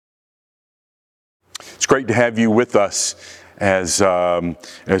great to have you with us as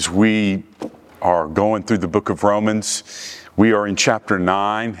we are going through the book of Romans. We are in chapter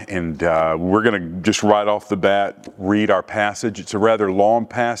 9, and we're going to just right off the bat read our passage. It's a rather long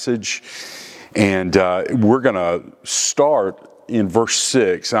passage, and we're going to start in verse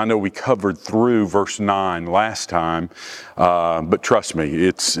 6. I know we covered through verse 9 last time, but trust me,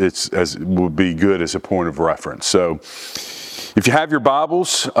 it will be good as a point of reference. So if you have your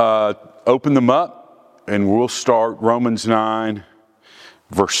Bibles, open them up, and we'll start Romans 9,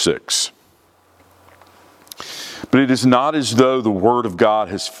 verse 6. But it is not as though the word of God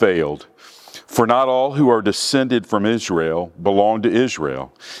has failed. For not all who are descended from Israel belong to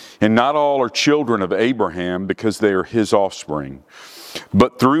Israel, and not all are children of Abraham because they are his offspring.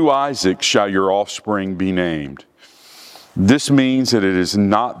 But through Isaac shall your offspring be named. This means that it is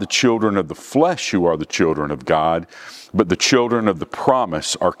not the children of the flesh who are the children of God, but the children of the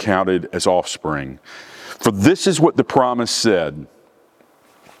promise are counted as offspring. For this is what the promise said: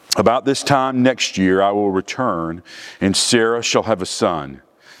 about this time next year I will return, and Sarah shall have a son.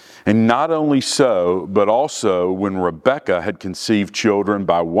 And not only so, but also when Rebekah had conceived children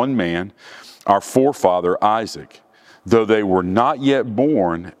by one man, our forefather Isaac, though they were not yet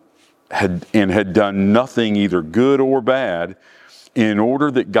born, had done nothing either good or bad, in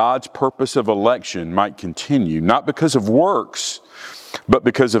order that God's purpose of election might continue, not because of works, but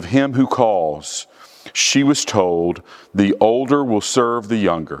because of him who calls. She was told, the older will serve the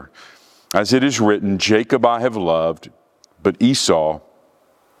younger. As it is written, Jacob I have loved, but Esau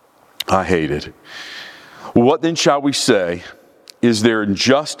I hated. What then shall we say? Is there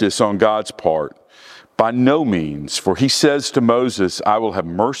injustice on God's part? By no means, for he says to Moses, I will have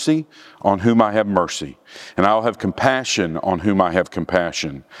mercy on whom I have mercy, and I will have compassion on whom I have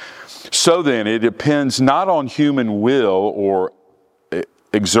compassion. So then, it depends not on human will or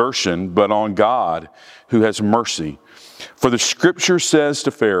exertion, but on God who has mercy. For the scripture says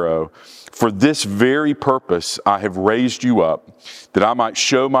to Pharaoh, for this very purpose I have raised you up, that I might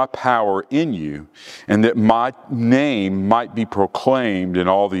show my power in you, and that my name might be proclaimed in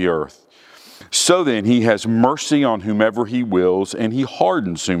all the earth. So then he has mercy on whomever he wills, and he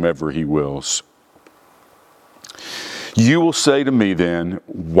hardens whomever he wills. You will say to me then,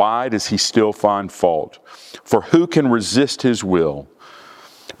 why does he still find fault? For who can resist his will?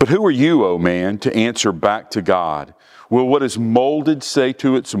 But who are you, O man, to answer back to God? Will what is molded say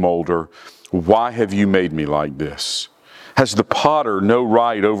to its molder, why have you made me like this? Has the potter no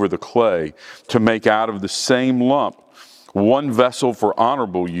right over the clay to make out of the same lump one vessel for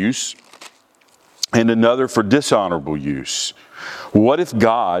honorable use and another for dishonorable use? What if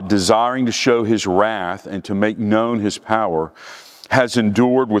God, desiring to show his wrath and to make known his power, has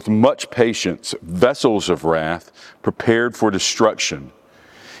endured with much patience vessels of wrath prepared for destruction,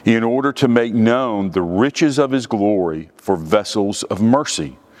 in order to make known the riches of his glory for vessels of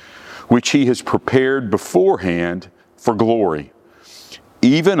mercy, which he has prepared beforehand for glory?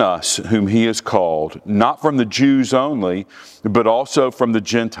 Even us whom he has called, not from the Jews only, but also from the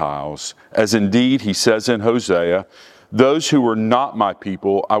Gentiles, as indeed he says in Hosea, those who are not my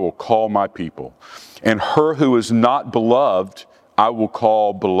people I will call my people, and her who is not beloved I will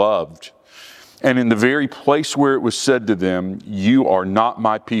call beloved. And in the very place where it was said to them, you are not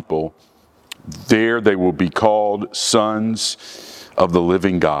my people, there they will be called sons of the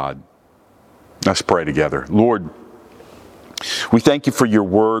living God. Let's pray together. Lord, we thank you for your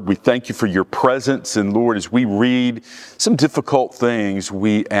word. We thank you for your presence. And Lord, as we read some difficult things,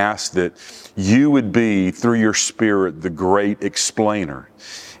 we ask that you would be, through your Spirit, the great explainer.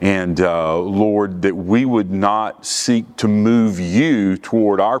 And Lord, that we would not seek to move you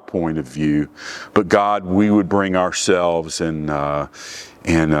toward our point of view, but God, we would bring ourselves in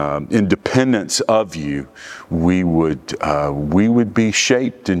dependence of you. We would be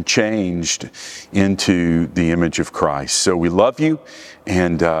shaped and changed into the image of Christ. So we love you,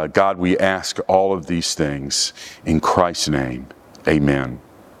 and God, we ask all of these things in Christ's name. Amen.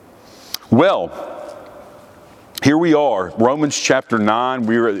 Well, here we are, Romans chapter 9.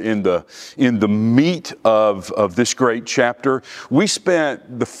 We're in the meat of this great chapter. We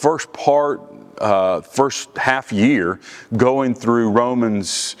spent the first half year going through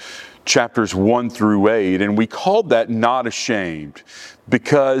Romans chapters 1 through 8, and we called that Not Ashamed,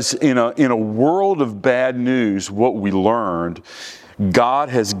 because in a world of bad news, what we learned, God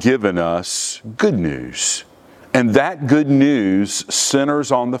has given us good news. And that good news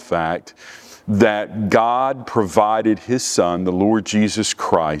centers on the fact that God provided his Son, the Lord Jesus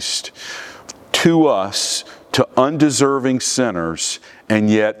Christ, to us, to undeserving sinners, and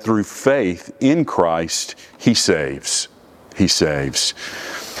yet through faith in Christ, he saves. He saves.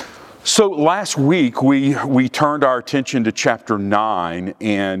 So last week we turned our attention to chapter 9,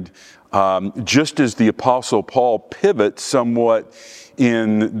 and just as the Apostle Paul pivots somewhat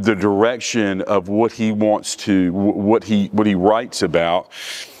in the direction of what he wants to, what he writes about,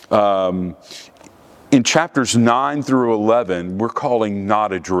 in chapters 9 through 11, we're calling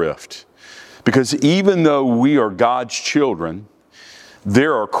Not Adrift. Because even though we are God's children,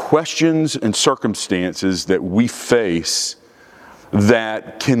 there are questions and circumstances that we face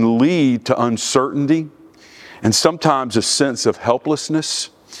that can lead to uncertainty and sometimes a sense of helplessness.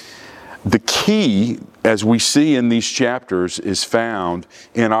 The key, as we see in these chapters, is found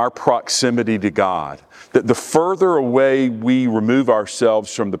in our proximity to God. That the further away we remove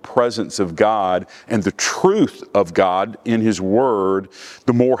ourselves from the presence of God and the truth of God in His Word,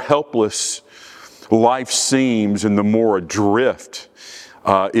 the more helpless life seems and the more adrift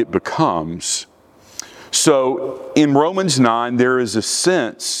it becomes. So in Romans 9, there is a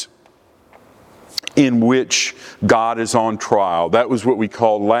sense in which God is on trial. That was what we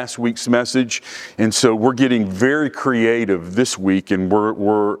called last week's message. And so we're getting very creative this week, and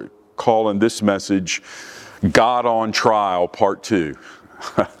we're calling this message God on Trial Part 2.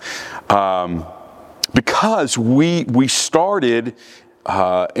 Because we started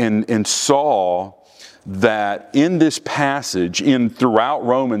and saw that in this passage, throughout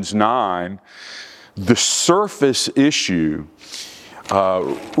Romans 9, the surface issue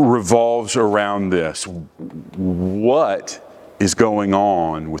revolves around this. What is going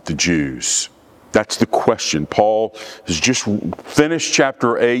on with the Jews? That's the question. Paul has just finished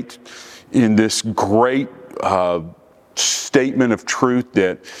chapter 8 in this great statement of truth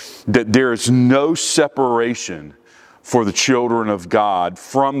that there is no separation for the children of God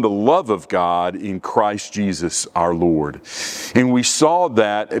from the love of God in Christ Jesus our Lord. And we saw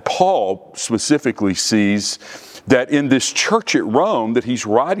that Paul specifically sees that in this church at Rome that he's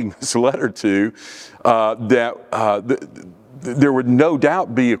writing this letter to, there would no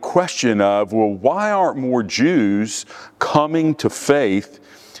doubt be a question of, well, why aren't more Jews coming to faith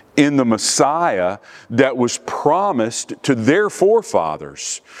in the Messiah that was promised to their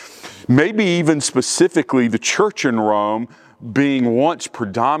forefathers? Maybe even specifically the church in Rome being once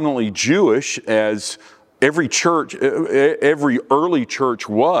predominantly Jewish, as every early church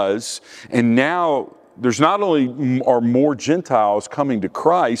was, and now there's not only are more Gentiles coming to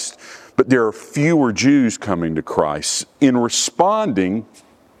Christ, but there are fewer Jews coming to Christ. In responding,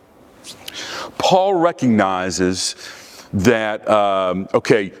 Paul recognizes that,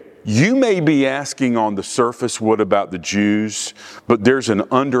 you may be asking on the surface, what about the Jews? But there's an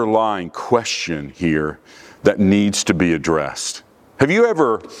underlying question here that needs to be addressed. Have you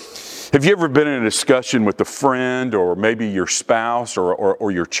ever been in a discussion with a friend or maybe your spouse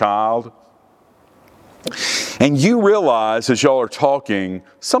or your child? And you realize as y'all are talking,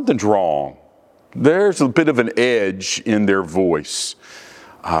 something's wrong. There's a bit of an edge in their voice.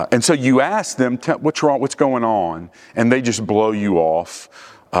 And so you ask them, what's wrong, what's going on? And they just blow you off.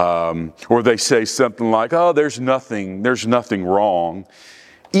 Or they say something like, oh, there's nothing wrong.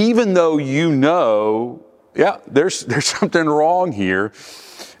 Even though you know, yeah, there's something wrong here.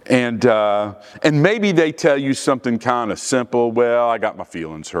 And maybe they tell you something kind of simple, well, I got my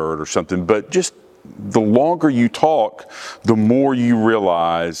feelings hurt or something, but just the longer you talk, the more you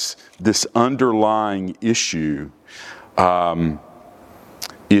realize this underlying issue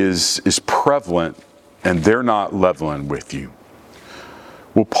is prevalent, and they're not leveling with you.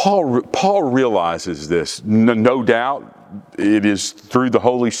 Well, Paul realizes this. No doubt it is through the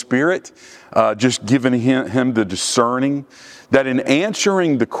Holy Spirit, just giving him the discerning, that in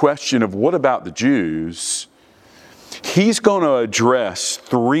answering the question of what about the Jews, he's going to address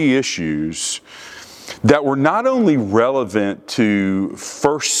three issues that were not only relevant to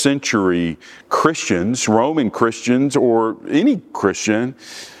first century Christians, Roman Christians, or any Christian,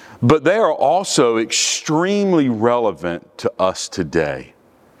 but they are also extremely relevant to us today.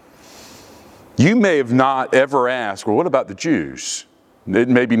 You may have not ever asked, well, what about the Jews? It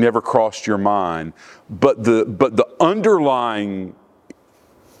maybe never crossed your mind, but the underlying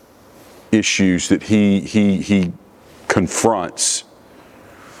issues that he confronts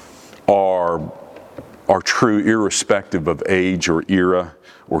are true irrespective of age or era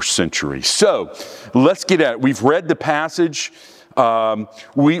or century. So let's get at it. We've read the passage.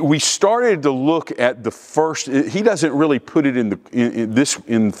 We started to look at the first. He doesn't really put it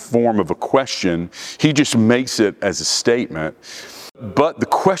in form of a question. He just makes it as a statement. But the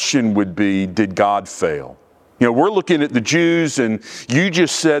question would be, did God fail? You know, we're looking at the Jews, and you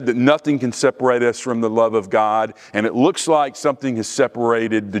just said that nothing can separate us from the love of God, and it looks like something has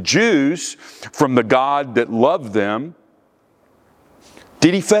separated the Jews from the God that loved them.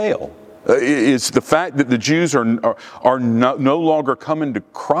 Did he fail? Is the fact that the Jews are no longer coming to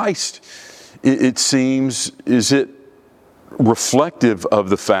Christ, it seems, is it reflective of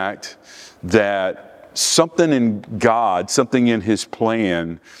the fact that something in God, something in his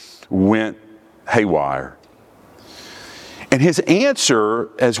plan went haywire? And his answer,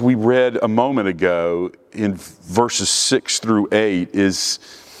 as we read a moment ago in verses 6 through 8, is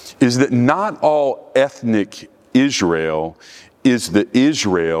that not all ethnic Israel is the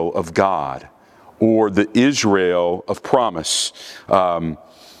Israel of God or the Israel of promise.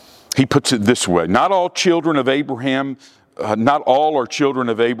 He puts it this way: not all children of Abraham, not all are children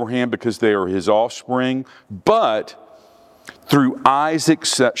of Abraham because they are his offspring, but through Isaac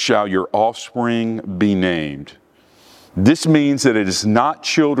shall your offspring be named. This means that it is not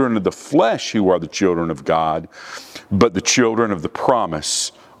children of the flesh who are the children of God, but the children of the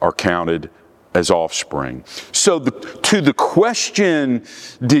promise are counted as offspring. So to the question,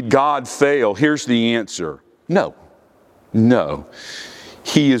 did God fail? Here's the answer. No. No.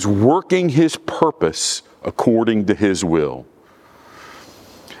 He is working his purpose according to his will.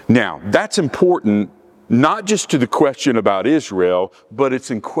 Now, that's important not just to the question about Israel, but it's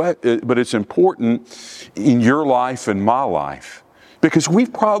important in your life and my life. Because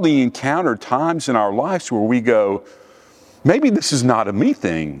we've probably encountered times in our lives where we go, maybe this is not a me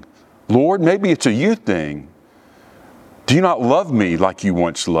thing. Lord, maybe it's a you thing. Do you not love me like you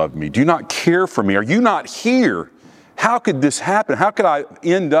once loved me? Do you not care for me? Are you not here? How could this happen? How could I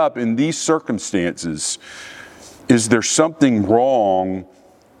end up in these circumstances? Is there something wrong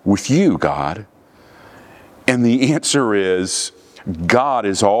with you, God? And the answer is, God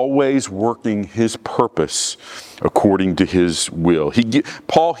is always working his purpose according to his will.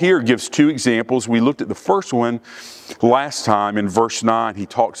 Paul here gives two examples. We looked at the first one last time in verse 9. He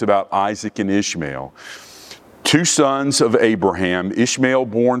talks about Isaac and Ishmael. Two sons of Abraham, Ishmael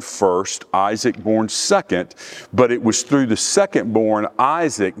born first, Isaac born second, but it was through the second born,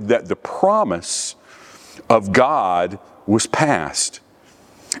 Isaac, that the promise of God was passed.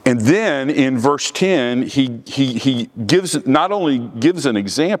 And then in verse 10, he gives, not only gives an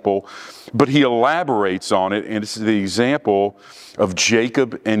example, but he elaborates on it, and it's the example of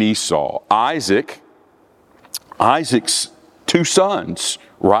Jacob and Esau. Isaac's two sons,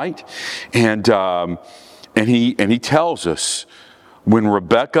 right? And he tells us, when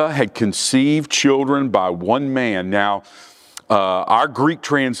Rebekah had conceived children by one man. Now, our Greek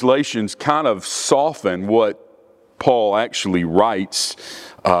translations kind of soften what Paul actually writes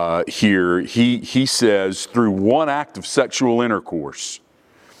here. He says, through one act of sexual intercourse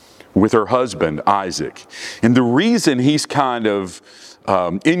with her husband, Isaac. And the reason he's kind of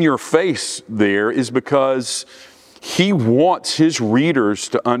in your face there is because he wants his readers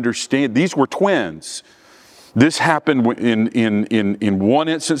to understand these were twins. This happened in one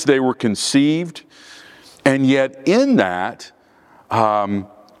instance, they were conceived, and yet in that,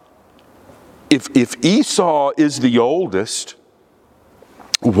 if Esau is the oldest,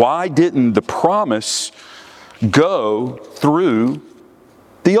 why didn't the promise go through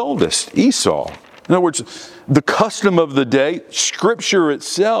the oldest, Esau? In other words, the custom of the day, Scripture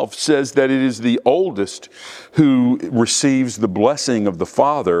itself says that it is the oldest who receives the blessing of the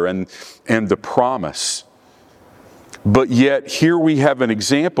father and the promise. But yet here we have an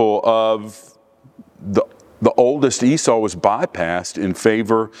example of the oldest, Esau, was bypassed in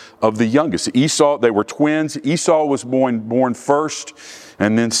favor of the youngest. Esau, they were twins. Esau was born first,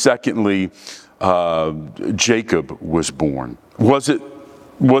 and then secondly, Jacob was born. Was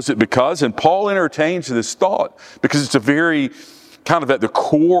it because? And Paul entertains this thought because it's a very kind of at the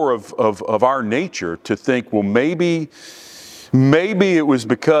core of our nature to think, well, maybe it was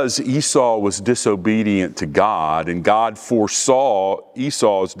because Esau was disobedient to God, and God foresaw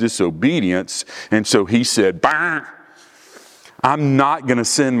Esau's disobedience, and so he said, bah, I'm not going to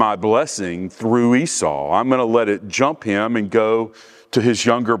send my blessing through Esau. I'm going to let it jump him and go to his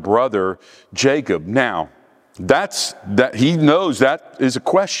younger brother, Jacob. Now, that he knows that is a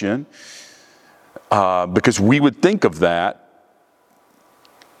question because we would think of that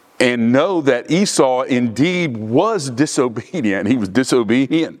and know that Esau indeed was disobedient. He was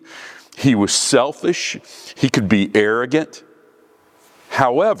disobedient. He was selfish. He could be arrogant.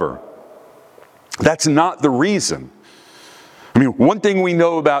 However, that's not the reason. I mean, one thing we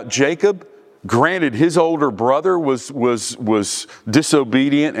know about Jacob, granted his older brother was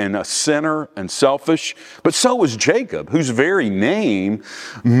disobedient and a sinner and selfish, but so was Jacob, whose very name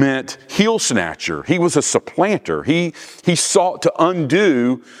meant heel snatcher. He was a supplanter. He sought to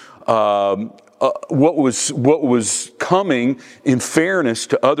undo what was coming in fairness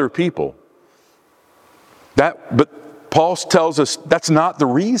to other people. But Paul tells us that's not the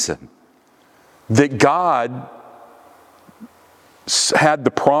reason that God had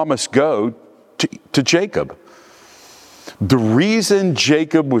the promise go to Jacob. The reason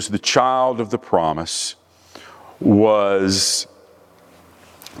Jacob was the child of the promise was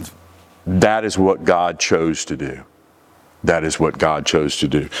that is what God chose to do. That is what God chose to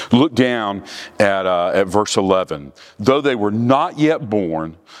do. Look down at verse 11. Though they were not yet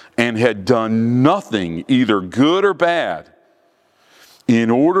born and had done nothing, either good or bad, in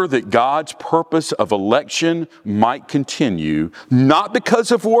order that God's purpose of election might continue, not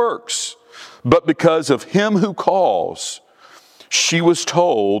because of works, but because of him who calls, she was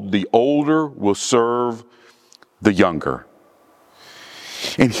told, the older will serve the younger.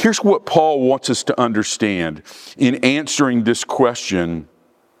 And here's what Paul wants us to understand in answering this question: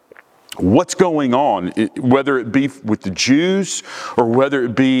 what's going on, whether it be with the Jews or whether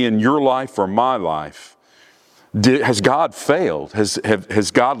it be in your life or my life? Has God failed?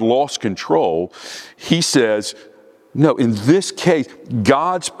 Has God lost control? He says, no, in this case,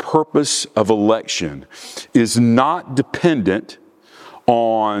 God's purpose of election is not dependent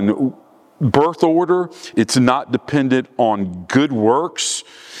on birth order. It's not dependent on good works.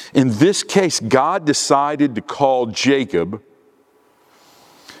 In this case, God decided to call Jacob,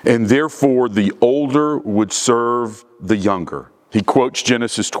 and therefore the older would serve the younger. He quotes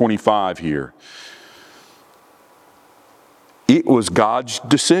Genesis 25 here. It was God's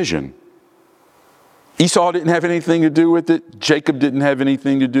decision. Esau didn't have anything to do with it. Jacob didn't have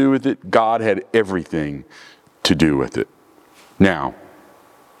anything to do with it. God had everything to do with it. Now,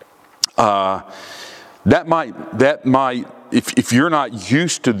 that might, if you're not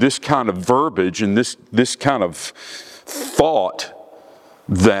used to this kind of verbiage and this kind of thought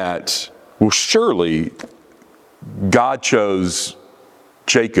that, well, surely God chose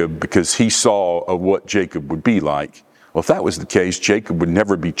Jacob because he saw what Jacob would be like. Well, if that was the case, Jacob would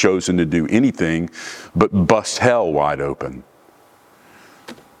never be chosen to do anything but bust hell wide open.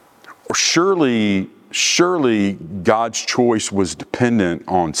 Or surely God's choice was dependent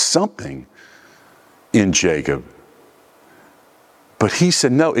on something in Jacob. But he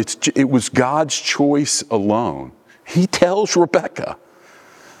said, no, it was God's choice alone. He tells Rebekah,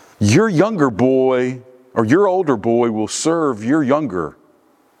 your younger boy or your older boy will serve your younger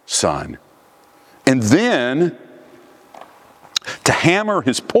son. And then, to hammer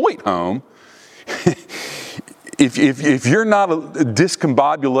his point home, if you're not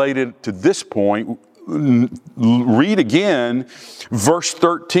discombobulated to this point, read again verse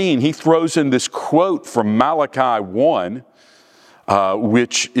 13. He throws in this quote from Malachi 1,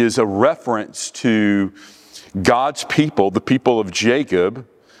 which is a reference to God's people, the people of Jacob,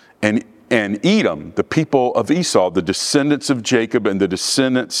 and Edom, the people of Esau, the descendants of Jacob and the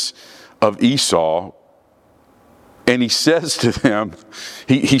descendants of Esau. And he says to them,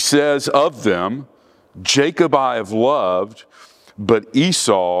 he says of them, Jacob I have loved, but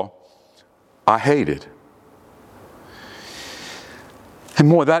Esau I hated. And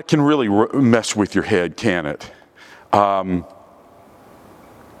boy, that can really mess with your head, can it?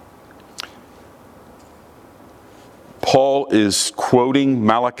 Paul is quoting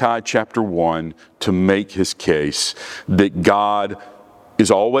Malachi chapter 1 to make his case that God is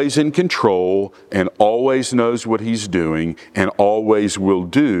always in control and always knows what he's doing and always will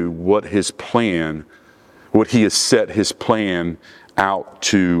do what he has set his plan out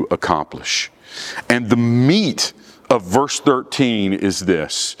to accomplish. And the meat of verse 13 is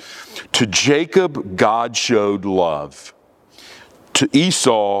this: to Jacob, God showed love. To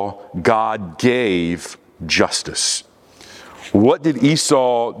Esau, God gave justice. What did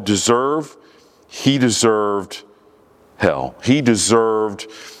Esau deserve? He deserved hell. He deserved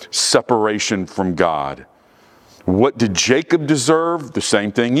separation from God. What did Jacob deserve? The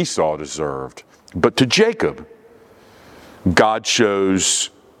same thing Esau deserved. But to Jacob, God shows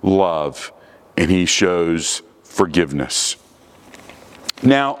love and he shows forgiveness.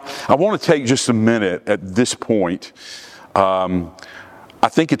 Now, I want to take just a minute at this point. I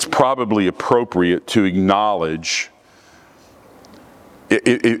think it's probably appropriate to acknowledge,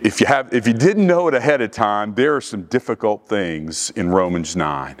 if you didn't know it ahead of time, there are some difficult things in Romans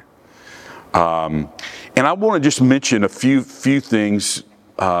 9. And I want to just mention a few things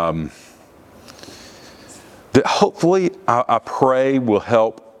that hopefully I pray will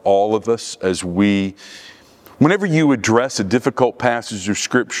help all of us as whenever you address a difficult passage of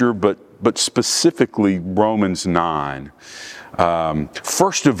Scripture, but specifically Romans 9.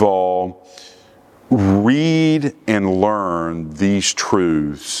 First of all, read and learn these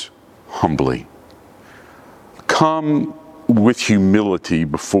truths humbly. Come with humility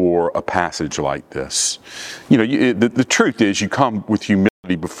before a passage like this. You know, the truth is you come with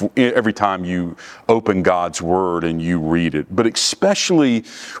humility before every time you open God's Word and you read it, but especially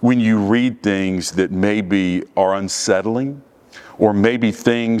when you read things that maybe are unsettling, or maybe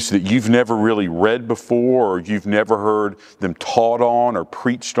things that you've never really read before, or you've never heard them taught on or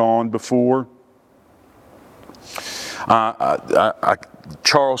preached on before.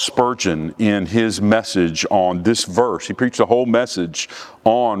 Charles Spurgeon, in his message on this verse, he preached a whole message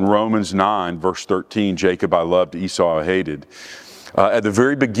on Romans 9, verse 13, Jacob I loved, Esau I hated. At the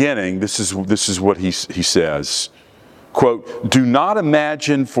very beginning, this is what he says, quote, "Do not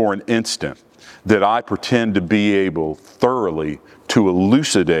imagine for an instant that I pretend to be able thoroughly to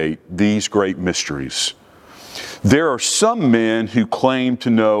elucidate these great mysteries. There are some men who claim to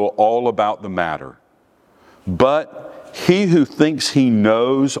know all about the matter, but he who thinks he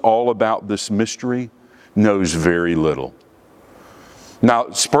knows all about this mystery knows very little." Now,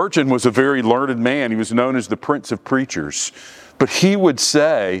 Spurgeon was a very learned man. He was known as the Prince of Preachers. But he would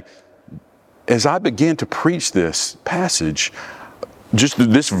say, as I began to preach this passage, just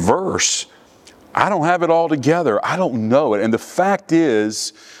this verse, I don't have it all together. I don't know it. And the fact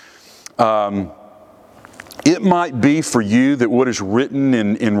is, it might be for you that what is written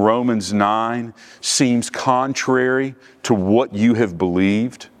in Romans 9 seems contrary to what you have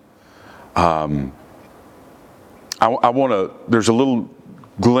believed. There's a little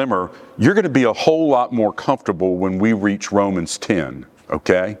glimmer. You're going to be a whole lot more comfortable when we reach Romans 10,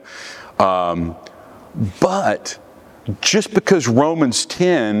 okay? But just because Romans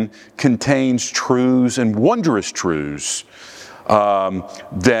 10 contains truths and wondrous truths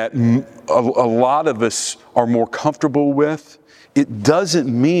that a lot of us are more comfortable with, it doesn't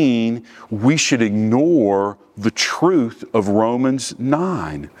mean we should ignore the truth of Romans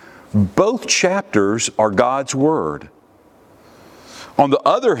 9. Both chapters are God's Word. On the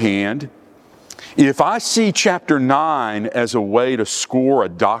other hand, if I see chapter 9 as a way to score a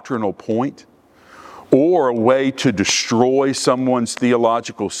doctrinal point or a way to destroy someone's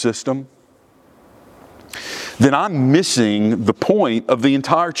theological system, then I'm missing the point of the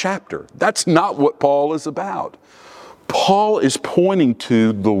entire chapter. That's not what Paul is about. Paul is pointing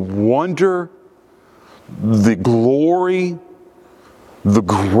to the wonder, the glory, the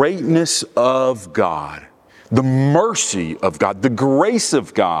greatness of God, the mercy of God, the grace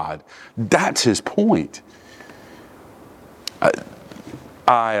of God. That's his point.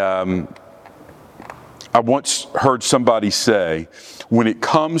 I once heard somebody say, when it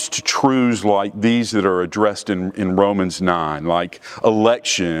comes to truths like these that are addressed in Romans 9, like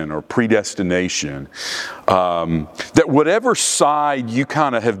election or predestination, that whatever side you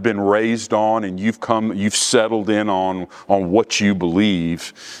kind of have been raised on and you've settled in on what you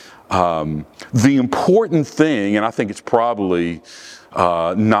believe, the important thing, and I think it's probably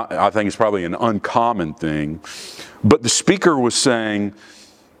an uncommon thing, but the speaker was saying,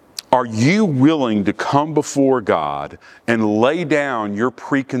 are you willing to come before God and lay down your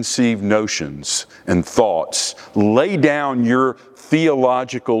preconceived notions and thoughts, lay down your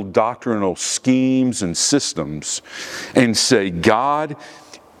theological doctrinal schemes and systems, and say, God,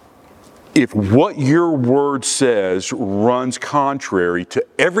 if what your word says runs contrary to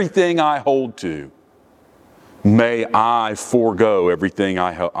everything I hold to, may I forego everything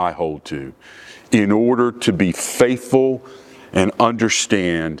I hold to in order to be faithful and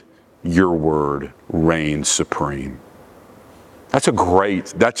understand your word reigns supreme. That's a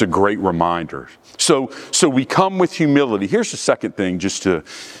great reminder. So we come with humility. Here's the second thing, just to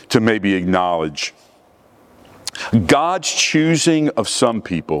maybe acknowledge. God's choosing of some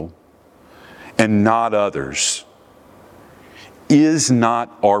people and not others is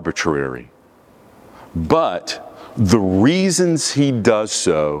not arbitrary. But the reasons he does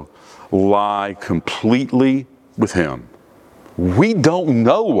so lie completely with him. We don't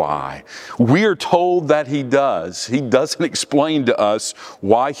know why. We are told that he does. He doesn't explain to us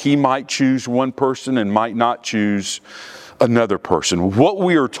why he might choose one person and might not choose another person. What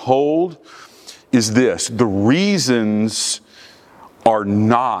we are told is this: the reasons are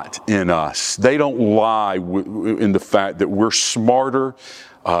not in us. They don't lie in the fact that we're smarter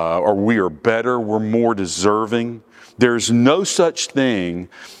or we are better, we're more deserving. There's no such thing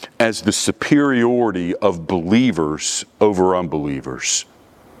as the superiority of believers over unbelievers.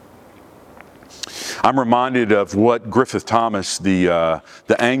 I'm reminded of what Griffith Thomas, the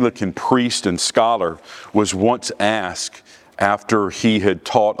Anglican priest and scholar, was once asked after he had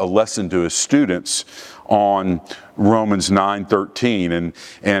taught a lesson to his students on Romans 9:13,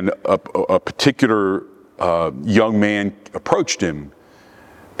 and a particular young man approached him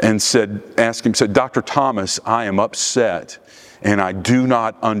and said, Dr. Thomas, I am upset and I do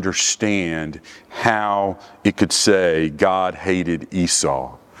not understand how it could say God hated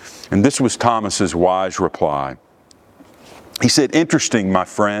Esau. And this was Thomas's wise reply. He said, interesting, my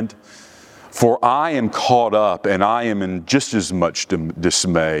friend, for I am caught up and I am in just as much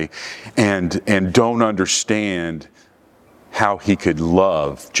dismay and don't understand how he could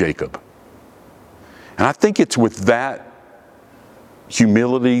love Jacob. And I think it's with that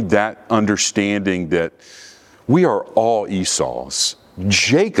humility, that understanding that we are all Esau's.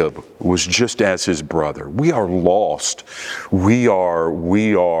 Jacob was just as his brother. We are lost. We are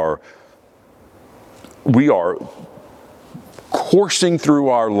coursing through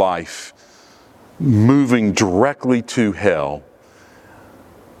our life, moving directly to hell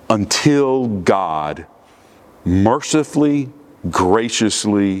until God mercifully,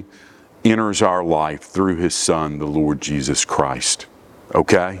 graciously enters our life through His Son, the Lord Jesus Christ.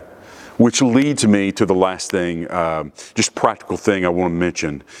 Okay? Which leads me to the last thing, just practical thing I want to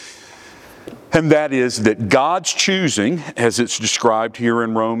mention. And that is that God's choosing, as it's described here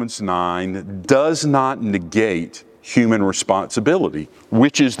in Romans 9, does not negate human responsibility,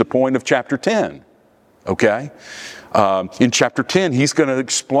 which is the point of chapter 10. Okay? In chapter 10, he's going to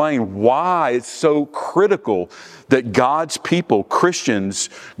explain why it's so critical that God's people, Christians,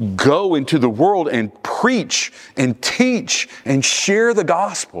 go into the world and preach and teach and share the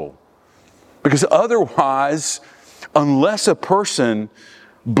gospel. Because otherwise, unless a person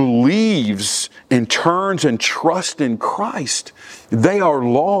believes and turns and trusts in Christ, they are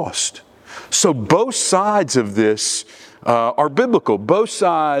lost. So both sides of this are biblical. Both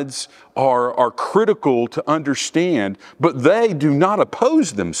sides are critical to understand, but they do not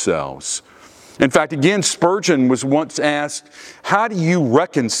oppose themselves. In fact, again, Spurgeon was once asked, how do you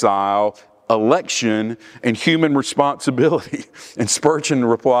reconcile election and human responsibility? And Spurgeon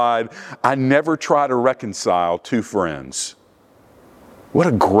replied, I never try to reconcile two friends. What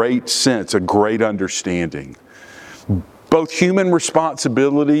a great sense, a great understanding. Both human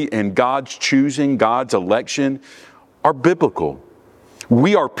responsibility and God's choosing, God's election, are biblical.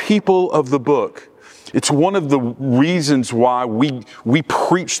 We are people of the book. It's one of the reasons why we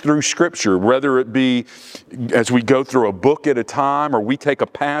preach through Scripture, whether it be as we go through a book at a time or we take a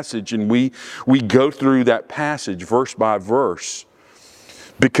passage and we go through that passage verse by verse.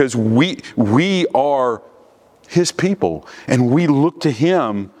 Because we are His people and we look to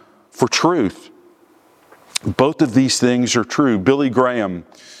Him for truth. Both of these things are true. Billy Graham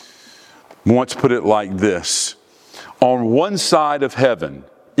once put it like this. On one side of heaven,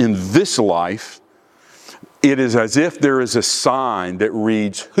 in this life, it is as if there is a sign that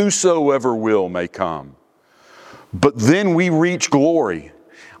reads, whosoever will may come. But then we reach glory.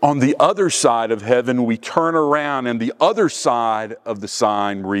 On the other side of heaven, we turn around and the other side of the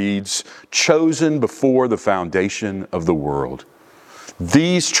sign reads, chosen before the foundation of the world.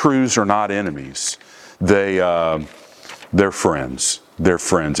 These truths are not enemies. They're friends. They're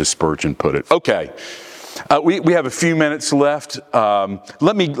friends, as Spurgeon put it. Okay. We have a few minutes left.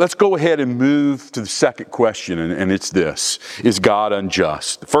 Let's go ahead and move to the second question, and it's this. Is God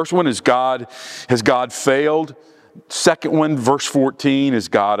unjust? The first one is has God failed? Second one, verse 14, is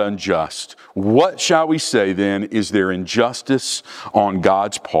God unjust? What shall we say then? Is there injustice on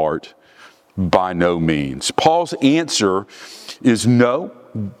God's part? By no means. Paul's answer is no.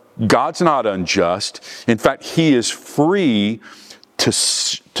 God's not unjust. In fact, He is free to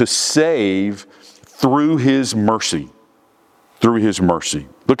save through His mercy. Through His mercy.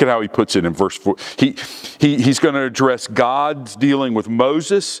 Look at how he puts it in verse 4. He's going to address God's dealing with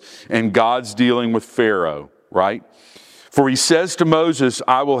Moses and God's dealing with Pharaoh, right? For He says to Moses,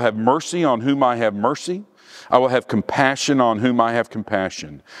 I will have mercy on whom I have mercy. I will have compassion on whom I have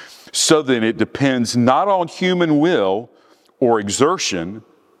compassion. So then it depends not on human will or exertion,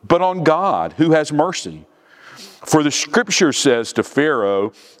 but on God who has mercy. For the Scripture says to Pharaoh,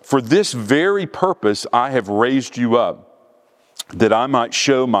 for this very purpose I have raised you up, that I might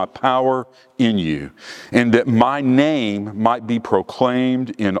show my power in you, and that my name might be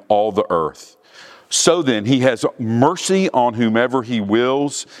proclaimed in all the earth. So then He has mercy on whomever He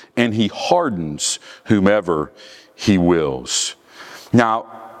wills, and He hardens whomever He wills.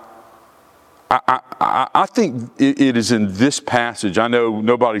 Now, I think it is in this passage. I know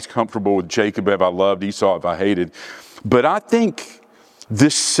nobody's comfortable with Jacob if I loved, Esau if I hated. But I think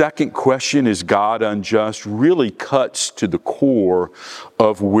this second question, is God unjust, really cuts to the core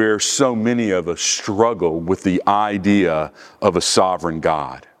of where so many of us struggle with the idea of a sovereign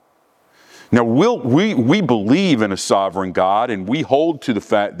God. Now, we believe in a sovereign God, and we hold to the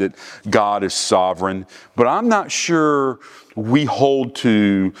fact that God is sovereign, but I'm not sure we hold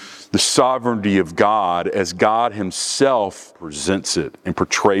to the sovereignty of God as God himself presents it and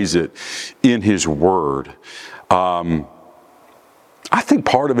portrays it in his word. I think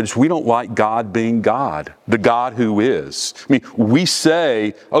part of it is we don't like God being God, the God who is. I mean, we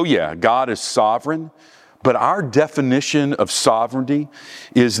say, oh yeah, God is sovereign, but our definition of sovereignty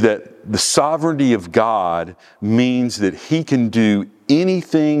is that the sovereignty of God means that he can do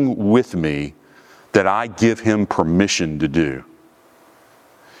anything with me that I give him permission to do.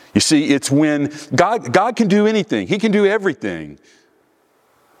 You see, it's when God can do anything. He can do everything.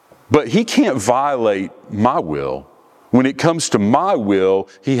 But he can't violate my will. When it comes to my will,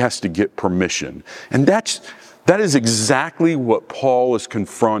 he has to get permission. And that is exactly what Paul is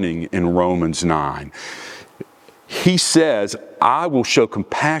confronting in Romans 9. He says, I will show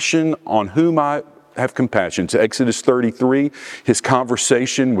compassion on whom I have compassion. To Exodus 33, his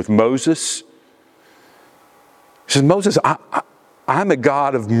conversation with Moses. He says, Moses, I'm a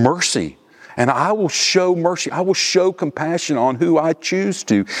God of mercy, and I will show mercy. I will show compassion on who I choose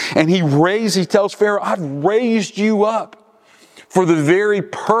to. And he tells Pharaoh, I've raised you up for the very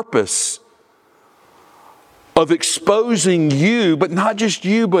purpose of exposing you, but not just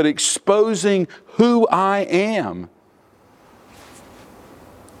you, but exposing who I am.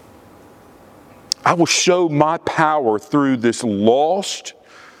 I will show my power through this lost,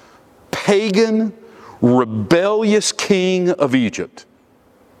 pagan, rebellious king of Egypt.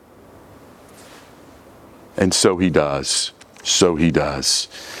 And so he does. So he does.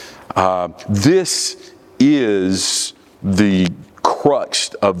 This is the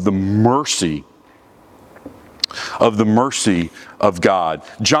crux of the mercy of God.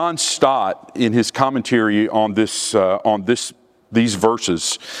 John Stott, in his commentary on these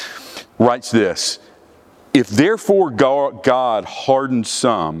verses, writes this: if therefore God hardens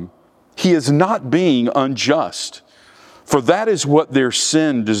some, he is not being unjust, for that is what their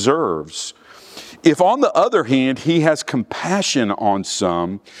sin deserves. If on the other hand he has compassion on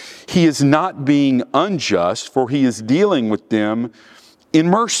some, he is not being unjust, for he is dealing with them in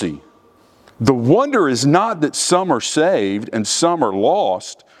mercy. The wonder is not that some are saved and some are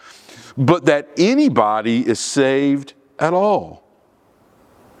lost, but that anybody is saved at all.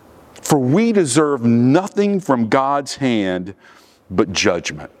 For we deserve nothing from God's hand but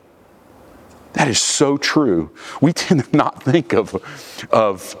judgment. That is so true. We tend to not think of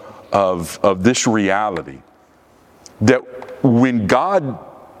this reality. That when God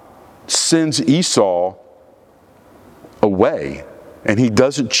sends Esau away, and he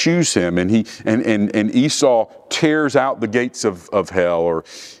doesn't choose him, and Esau tears out the gates of hell, or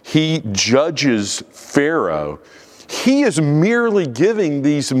he judges Pharaoh, he is merely giving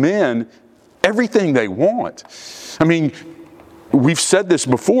these men everything they want. I mean, we've said this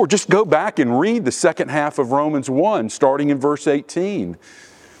before. Just go back and read the second half of Romans 1, starting in verse 18.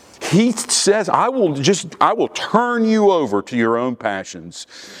 He says, I will turn you over to your own passions.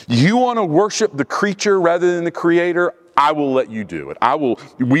 You want to worship the creature rather than the Creator? I will let you do it.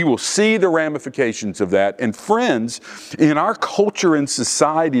 We will see the ramifications of that. And friends, in our culture and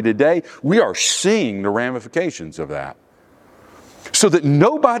society today, we are seeing the ramifications of that. So that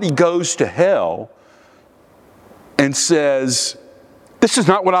nobody goes to hell and says, this is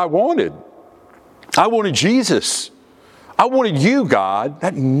not what I wanted. I wanted Jesus. I wanted you, God.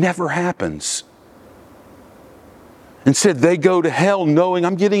 That never happens. Instead, they go to hell knowing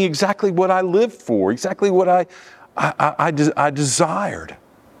I'm getting exactly what I lived for, exactly what I desired.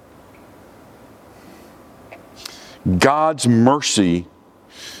 God's mercy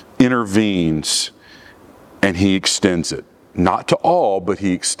intervenes and he extends it. Not to all, but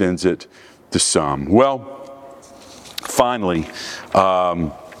he extends it to some. Well, finally,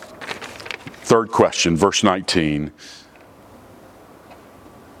 third question, verse 19.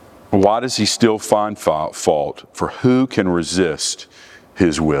 Why does he still find fault? For who can resist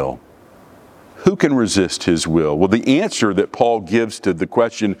his will? Who can resist his will? Well, the answer that Paul gives to the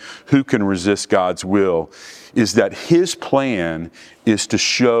question, who can resist God's will, is that his plan is to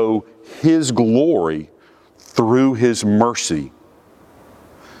show his glory through his mercy.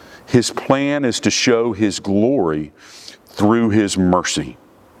 His plan is to show his glory through his mercy.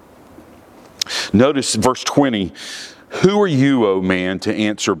 Notice verse 20, who are you, O man, to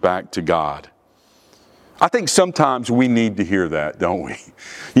answer back to God? I think sometimes we need to hear that, don't we?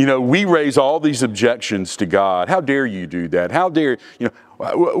 You know, we raise all these objections to God. How dare you do that? How dare, you know,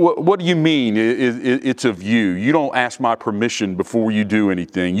 what do you mean it's of you? You don't ask my permission before you do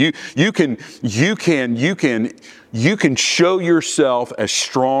anything. You can show yourself as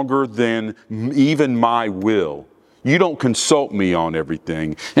stronger than even my will. You don't consult me on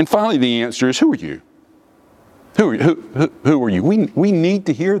everything. And finally, the answer is, who are you? Who are you? We need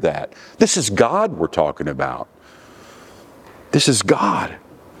to hear that. This is God we're talking about. This is God.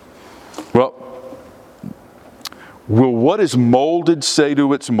 Well, will what is molded say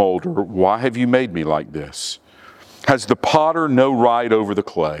to its molder, why have you made me like this? Has the potter no right over the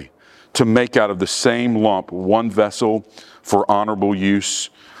clay to make out of the same lump one vessel for honorable use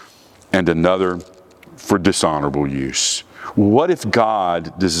and another for dishonorable use? What if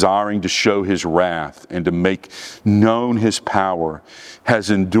God, desiring to show his wrath and to make known his power,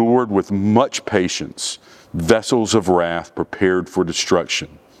 has endured with much patience vessels of wrath prepared for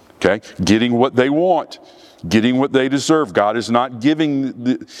destruction? Okay, getting what they want, getting what they deserve. God is not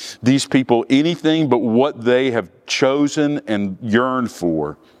giving these people anything but what they have chosen and yearned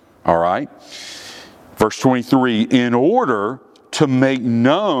for. All right? Verse 23, in order to make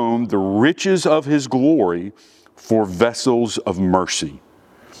known the riches of his glory for vessels of mercy,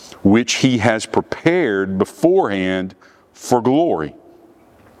 which he has prepared beforehand for glory.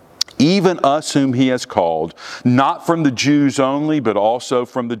 Even us whom he has called, not from the Jews only, but also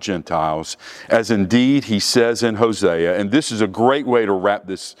from the Gentiles, as indeed he says in Hosea. And this is a great way to wrap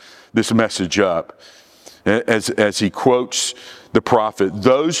this message up, as he quotes the prophet,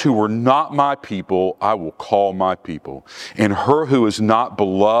 those who were not my people, I will call my people. And her who is not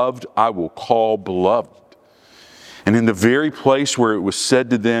beloved, I will call beloved. And in the very place where it was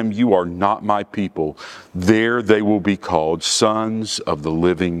said to them, you are not my people, there they will be called sons of the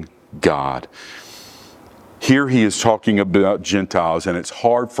living God. Here he is talking about Gentiles, and it's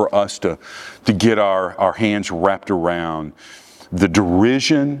hard for us to get our hands wrapped around the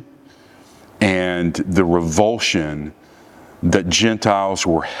derision and the revulsion that Gentiles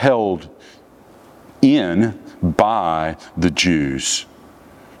were held in by the Jews.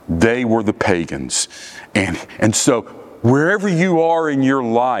 They were the pagans. And so wherever you are in your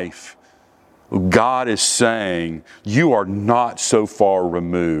life, God is saying, you are not so far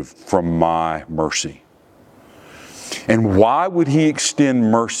removed from my mercy. And why would he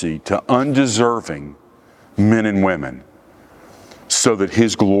extend mercy to undeserving men and women? So that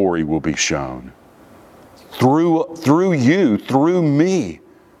his glory will be shown. Through you, through me.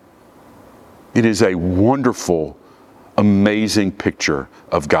 It is a wonderful, amazing picture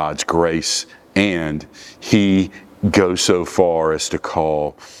of God's grace, and he goes so far as to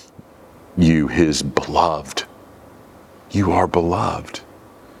call you his beloved. You are beloved.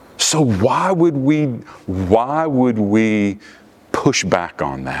 So why would we push back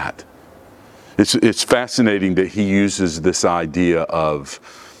on that? It's fascinating that he uses this idea of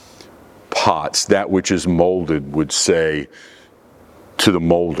pots. That which is molded would say to the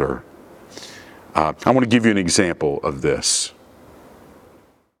molder. I want to give you an example of this.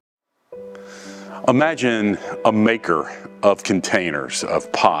 Imagine a maker of containers,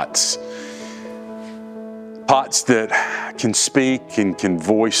 of pots. Pots that can speak and can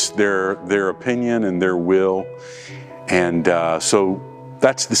voice their opinion and their will. And so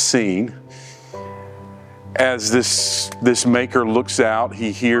that's the scene. As this maker looks out,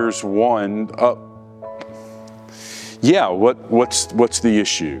 he hears one up. Yeah, what's the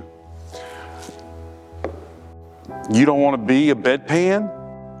issue? You don't want to be a bedpan?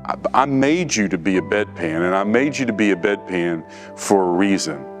 I made you to be a bedpan, and I made you to be a bedpan for a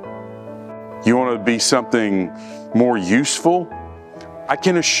reason. You want to be something more useful? I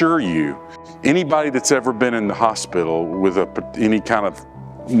can assure you, anybody that's ever been in the hospital with any kind of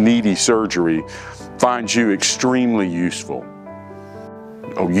needy surgery finds you extremely useful.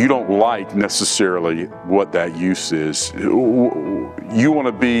 Oh, you don't like necessarily what that use is. You want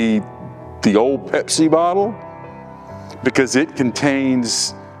to be the old Pepsi bottle because it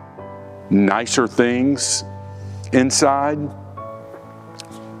contains nicer things inside.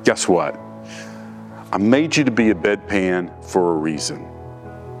 Guess what? I made you to be a bedpan for a reason.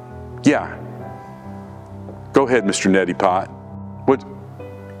 Yeah. Go ahead, Mr. Neti Pot. What?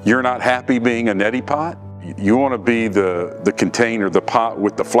 You're not happy being a neti pot? You want to be the container, the pot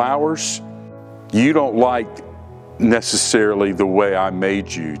with the flowers? You don't like necessarily the way I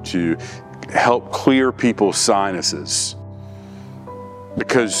made you to help clear people's sinuses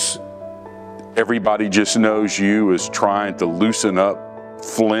because everybody just knows you as trying to loosen up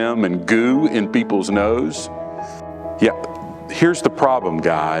phlegm and goo in people's nose. Yeah, here's the problem,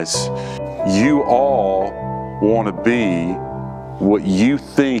 guys. you all want to be what you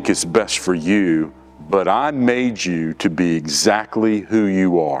think is best for you, but I made you to be exactly who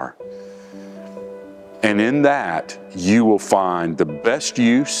you are. And in that, you will find the best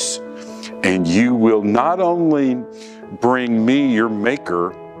use, and you will not only bring me, your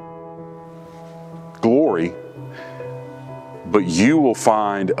Maker, glory, but you will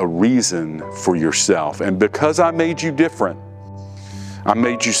find a reason for yourself. And because I made you different, I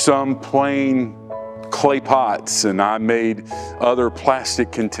made you some plain clay pots, and I made other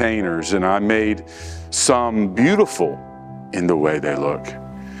plastic containers, and I made some beautiful in the way they look.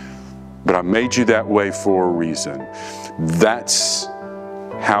 But I made you that way for a reason. That's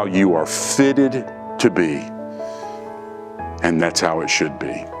how you are fitted to be. And that's how it should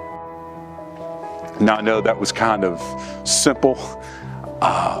be. Now, I know that was kind of simple,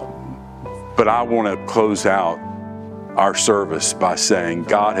 but I want to close out our service by saying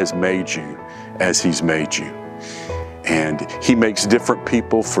God has made you as He's made you. And He makes different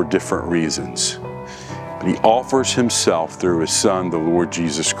people for different reasons. But He offers Himself through His Son, the Lord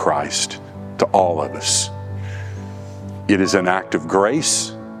Jesus Christ, to all of us. It is an act of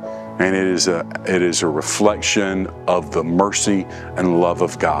grace, and it is a reflection of the mercy and love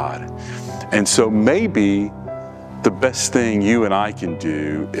of God. And so maybe the best thing you and I can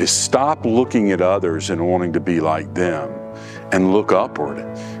do is stop looking at others and wanting to be like them, and look upward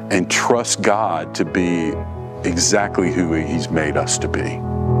and trust God to be exactly who He's made us to be.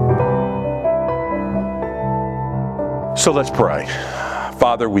 So let's pray.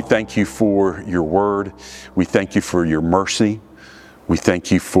 Father, we thank you for your word. We thank you for your mercy. We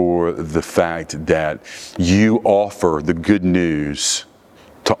thank you for the fact that you offer the good news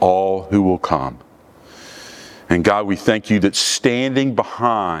to all who will come. And God, we thank you that standing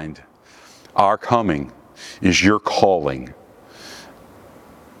behind our coming is your calling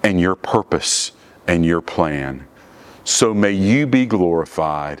and your purpose and your plan. So may you be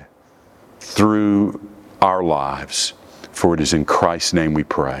glorified through our lives. For it is in Christ's name we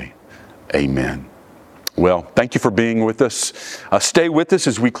pray. Amen. Well, thank you for being with us. Stay with us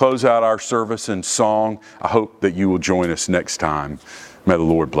as we close out our service in song. I hope that you will join us next time. May the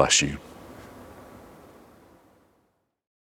Lord bless you.